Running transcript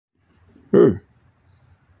Hey,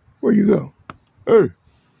 where you go? Hey,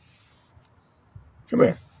 come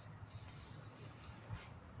here.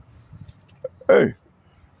 Hey,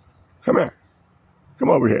 come here. Come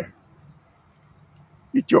over here.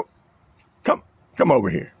 Get your, come over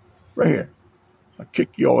here. Right here. I'll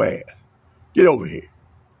kick your ass. Get over here.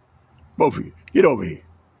 Both of you. Get over here.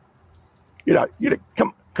 Get out. Get it.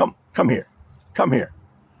 Come here. Come here.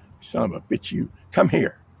 Son of a bitch, you. Come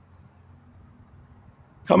here.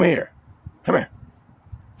 Come here. Come here.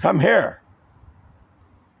 Come here.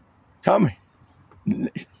 Come.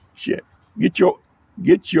 Shit. Get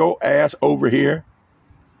your ass over here.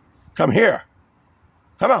 Come here.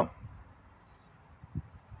 Come on.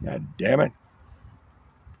 God damn it.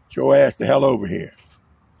 Get your ass the hell over here.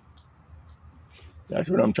 That's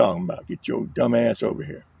what I'm talking about. Get your dumb ass over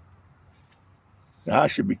here. Now, I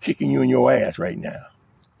should be kicking you in your ass right now.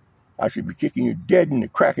 I should be kicking you dead in the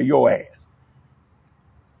crack of your ass.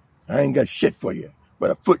 I ain't got shit for you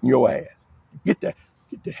but a foot in your ass. Get the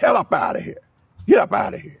hell up out of here. Get up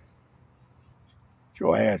out of here. Get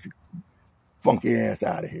your ass, funky ass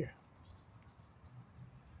out of here.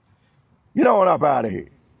 Get on up out of here.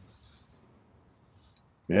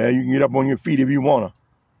 Yeah, you can get up on your feet if you wanna.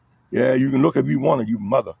 Yeah, you can look if you wanna, you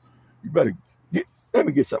mother. You better let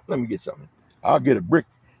me get something. I'll get a brick.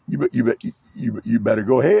 You better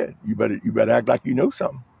go ahead. You better act like you know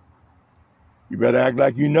something. You better act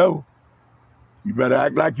like you know. You better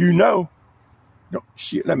act like you know. No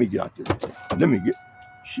shit, let me get out there. Let me get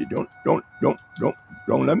shit. Don't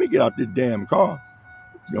let me get out this damn car.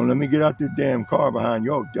 Don't let me get out this damn car behind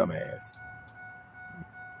your dumb ass.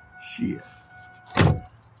 Shit.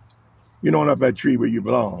 Get on up that tree where you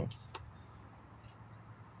belong.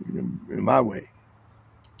 In my way.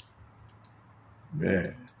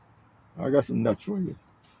 Yeah. I got some nuts for you.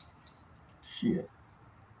 Shit.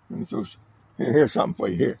 Let me throw here's something for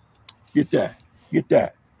you. Here. Get that. Get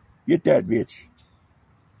that. Get that, bitch.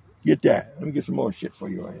 Get that. Let me get some more shit for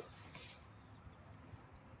your ass.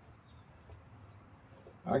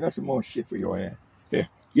 I got some more shit for your ass. Here.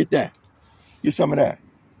 Get that. Get some of that.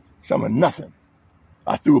 Some of nothing.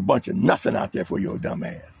 I threw a bunch of nothing out there for your dumb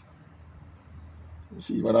ass. Let's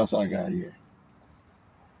see what else I got here.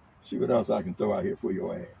 See what else I can throw out here for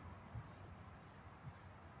your ass.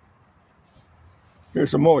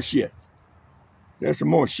 Here's some more shit. There's some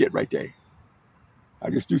more shit right there. I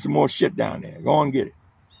just threw some more shit down there. Go on and get it.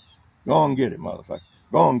 Go on and get it, motherfucker.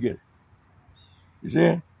 Go on and get it. You see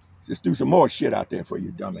it? Just threw some more shit out there for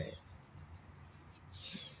you, dumb ass.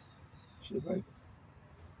 See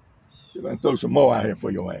if I can throw some more out here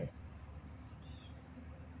for your ass.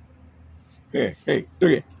 Hey,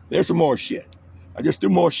 look at there's some more shit. I just threw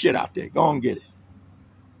more shit out there. Go on and get it.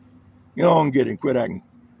 Get on and get it and quit acting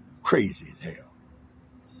crazy as hell.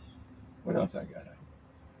 What else I got?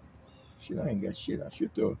 Shit, I ain't got shit. I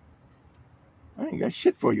ain't got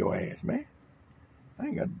shit for your ass, man. I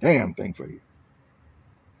ain't got a damn thing for you.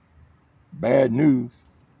 Bad news.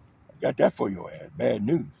 I got that for your ass. Bad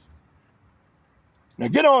news. Now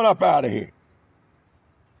get on up out of here.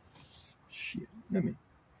 Shit, let me.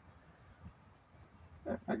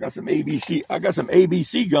 I got some ABC. I got some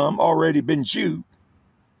ABC gum already been chewed.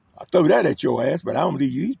 I'll throw that at your ass, but I don't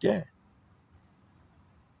believe you eat that.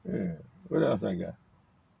 Yeah. What else I got?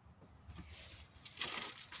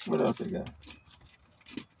 What else I got?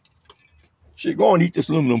 Shit, go and eat this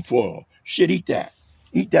aluminum foil. Shit, eat that.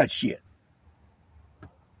 Eat that shit.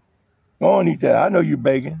 Go on, eat that. I know you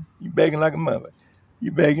begging. You begging like a mother.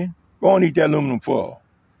 You begging. Go on, eat that aluminum foil.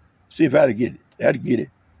 See if I get it. That'll get it.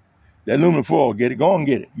 That aluminum foil, get it. Go on and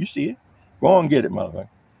get it. You see it? Go on and get it, motherfucker.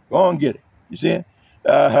 Go on and get it. You see it?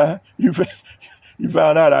 You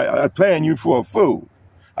found out I playing you for a fool.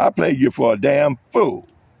 I played you for a damn fool.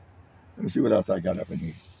 Let me see what else I got up in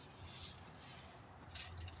here.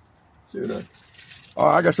 See that? Oh,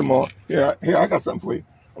 I got some more. Here, I got something for you.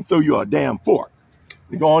 I'm throw you a damn fork.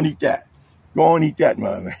 You go on and eat that. Go on and eat that,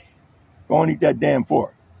 mother. Go on and eat that damn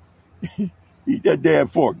fork. Eat that damn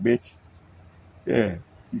fork, bitch. Yeah,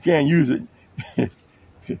 you can't use it.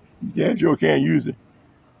 You damn sure can't use it.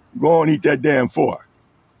 Go on and eat that damn fork.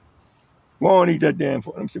 Go on and eat that damn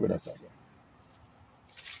fork. Let me see what else I got.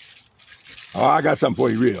 Oh, I got something for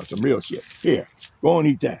you some real shit. Here, go on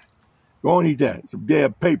and eat that. Go on and eat that. Some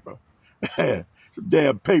damn paper. Some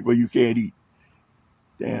damn paper you can't eat.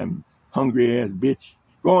 Damn hungry ass bitch.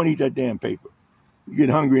 Go on and eat that damn paper. You get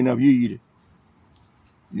hungry enough, you eat it.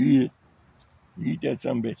 You eat it. You eat that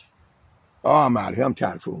some bitch. Oh, I'm out of here. I'm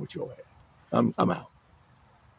tired of fooling with your ass. I'm out.